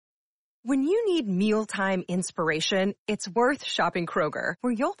When you need mealtime inspiration, it's worth shopping Kroger,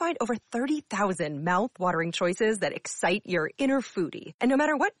 where you'll find over 30,000 mouth-watering choices that excite your inner foodie. And no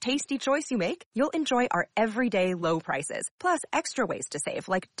matter what tasty choice you make, you'll enjoy our everyday low prices, plus extra ways to save,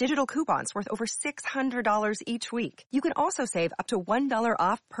 like digital coupons worth over $600 each week. You can also save up to $1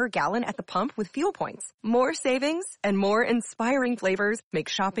 off per gallon at the pump with fuel points. More savings and more inspiring flavors make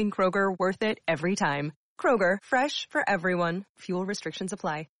shopping Kroger worth it every time. Kroger, fresh for everyone. Fuel restrictions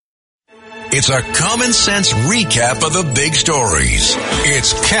apply. It's a common sense recap of the big stories.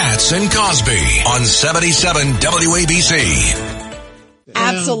 It's Katz and Cosby on 77 WABC.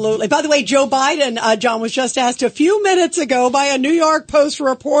 Absolutely. By the way, Joe Biden, John, was just asked a few minutes ago by a New York Post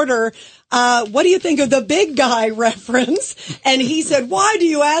reporter, what do you think of the big guy reference? And he said, why do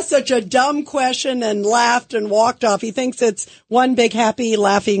you ask such a dumb question, and laughed and walked off. He thinks it's one big happy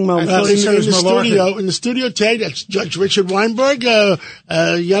laughing moment. In the studio today, that's Judge Richard Weinberg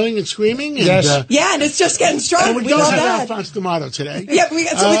yelling and screaming. And, yes. Yeah, and it's just getting stronger. We love don't have that. Alphonse D'Amato today. Yeah, we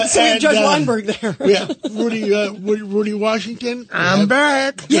have Judge Weinberg there. We have Rudy Washington. I'm back.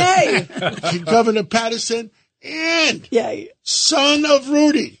 Yay. Governor Patterson. And yay. Son of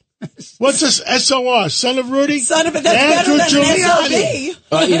Rudy. What's this SOR? Son of Rudy? Son of it. That's Andrew better than Giuliani.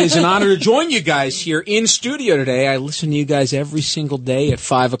 SOB. It is an honor to join you guys here in studio today. I listen to you guys every single day at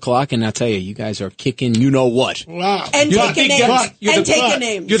 5 o'clock, and I'll tell you, you guys are kicking you know what. Wow. And take a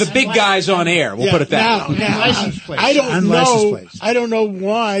name. You're the big guys on air. We'll put it that way. I don't know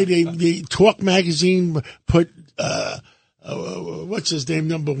why the Talk magazine put, what's his name,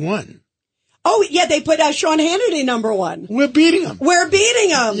 number one. Oh, yeah, they put Sean Hannity number one. We're beating him.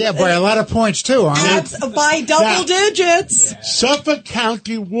 Yeah, by a lot of points, too. By double digits. Yeah. Suffolk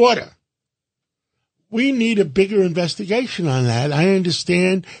County Water. We need a bigger investigation on that. I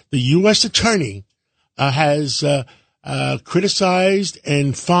understand the U.S. Attorney has criticized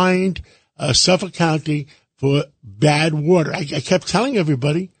and fined Suffolk County for bad water. I kept telling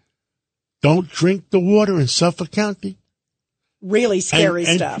everybody, don't drink the water in Suffolk County. Really scary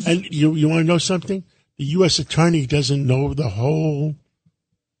stuff. And you want to know something? The U.S. Attorney doesn't know the whole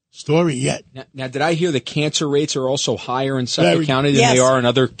story yet. Now, did I hear the cancer rates are also higher in Suffolk County than they are in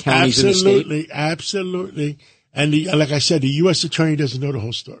other counties in the state? Absolutely. And like I said, the U.S. Attorney doesn't know the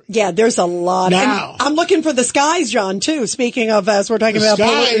whole story. Yeah, there's a lot. Now, I'm looking for the skies, John, too. Speaking of, as we're talking about,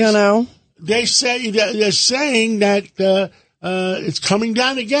 skies, they're saying that it's coming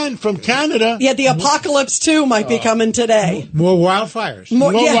down again from Canada. Yeah, the apocalypse, too, might be coming today. More wildfires.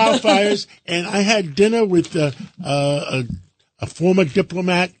 More wildfires. And I had dinner with a former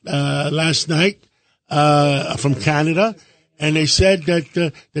diplomat last night from Canada, and they said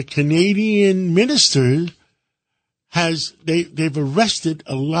that the Canadian minister they've arrested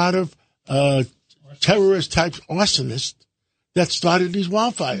a lot of terrorist-type arsonists that started these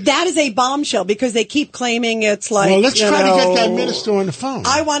wildfires. That is a bombshell, because they keep claiming it's like, well, let's try to get that minister on the phone.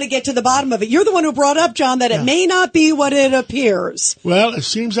 I want to get to the bottom of it. You're the one who brought up, John, that it may not be what it appears. Well, it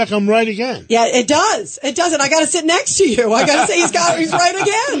seems like I'm right again. Yeah, it does. It does. And I got to sit next to you. I got to say he's right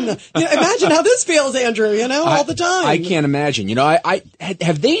again. Imagine how this feels, Andrew, all the time. I can't imagine.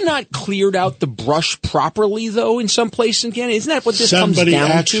 Have they not cleared out the brush properly, though, in some places in Canada? Isn't that what this comes down to?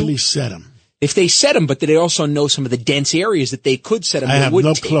 Somebody actually set them. If they set them, but did they also know some of the dense areas that they could set them? I have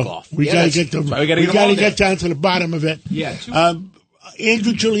no clue. Off? We got to get down to the bottom of it. Yeah.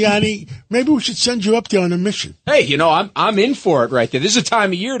 Andrew Giuliani, maybe we should send you up there on a mission. Hey, I'm in for it right there. This is a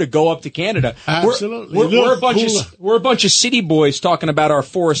time of year to go up to Canada. Absolutely. We're a bunch of city boys talking about our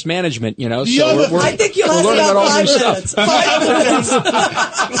forest management, So I think you'll have about 5 minutes.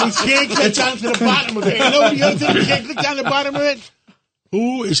 We can't get down to the bottom of it. You know the other thing we can't get down to the bottom of it?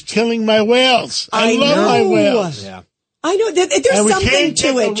 Who is killing my whales? I love my whales. Yeah. I know. There's something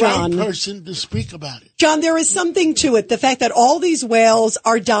to it, John. The right person to speak about it. John, there is something to it. The fact that all these whales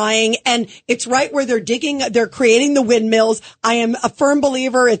are dying, and it's right where they're creating the windmills. I am a firm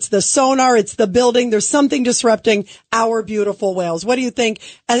believer. It's the sonar. It's the building. There's something disrupting our beautiful whales. What do you think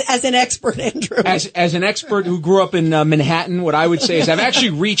as an expert, Andrew? As an expert who grew up in Manhattan, what I would say is I've actually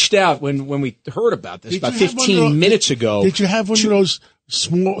reached out when we heard about this about 15 minutes ago. Did you have one of those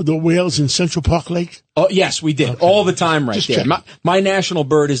the whales in Central Park Lake? Oh, yes, we did. Okay. All the time right there. My national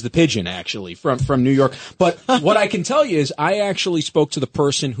bird is the pigeon, actually, from New York. But what I can tell you is I actually spoke to the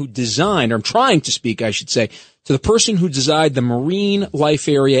person who designed, or I'm trying to speak, I should say, to the person who designed the marine life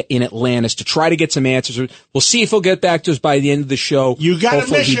area in Atlantis to try to get some answers. We'll see if he'll get back to us by the end of the show. You got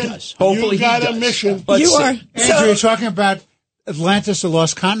Hopefully a mission. He does. Hopefully you got he does. A mission. You are. Andrew, you're talking about Atlantis, the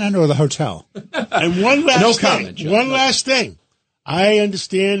lost continent, or the hotel? And one last thing. I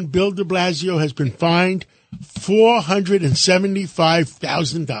understand Bill de Blasio has been fined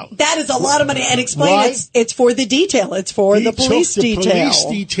 $475,000. That is a lot of money. And explain Why? it's for the detail. It's for the police took the detail. police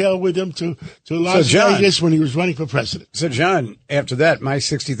detail with him to Las Vegas when he was running for president. So, John, after that, my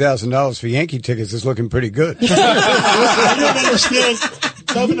 $60,000 for Yankee tickets is looking pretty good. I don't understand.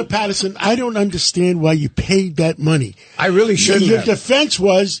 Governor Patterson, I don't understand why you paid that money. I really shouldn't Your have. defense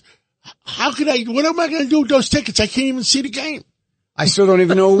was, what am I going to do with those tickets? I can't even see the game. I still don't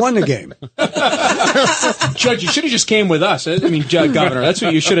even know who won the game. Judge, you should have just came with us. I mean, Governor, that's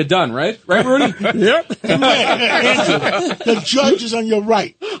what you should have done, right? Right, Rudy? Yep. Andrew, the judge is on your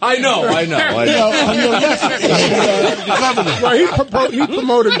right. I know. On your left is the governor. Well, he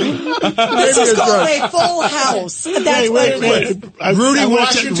promoted me. This is called a full house. That's what it is. Rudy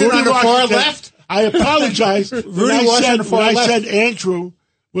Washington on the far left? I apologize. Rudy Washington on the far when I left. said Andrew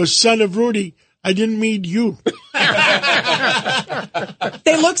was son of Rudy, I didn't mean you.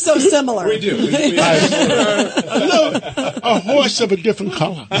 They look so similar. We do. A horse of a different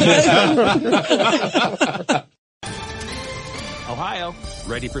color. Ohio,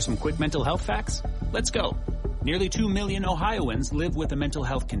 ready for some quick mental health facts? Let's go. Nearly 2 million Ohioans live with a mental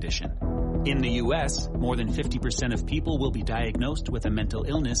health condition. In the U.S., more than 50% of people will be diagnosed with a mental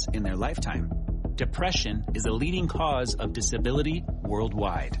illness in their lifetime. Depression is a leading cause of disability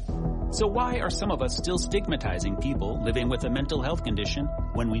worldwide. So why are some of us still stigmatizing people living with a mental health condition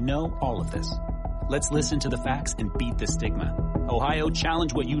when we know all of this? Let's listen to the facts and beat the stigma. Ohio,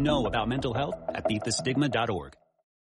 challenge what you know about mental health at beatthestigma.org.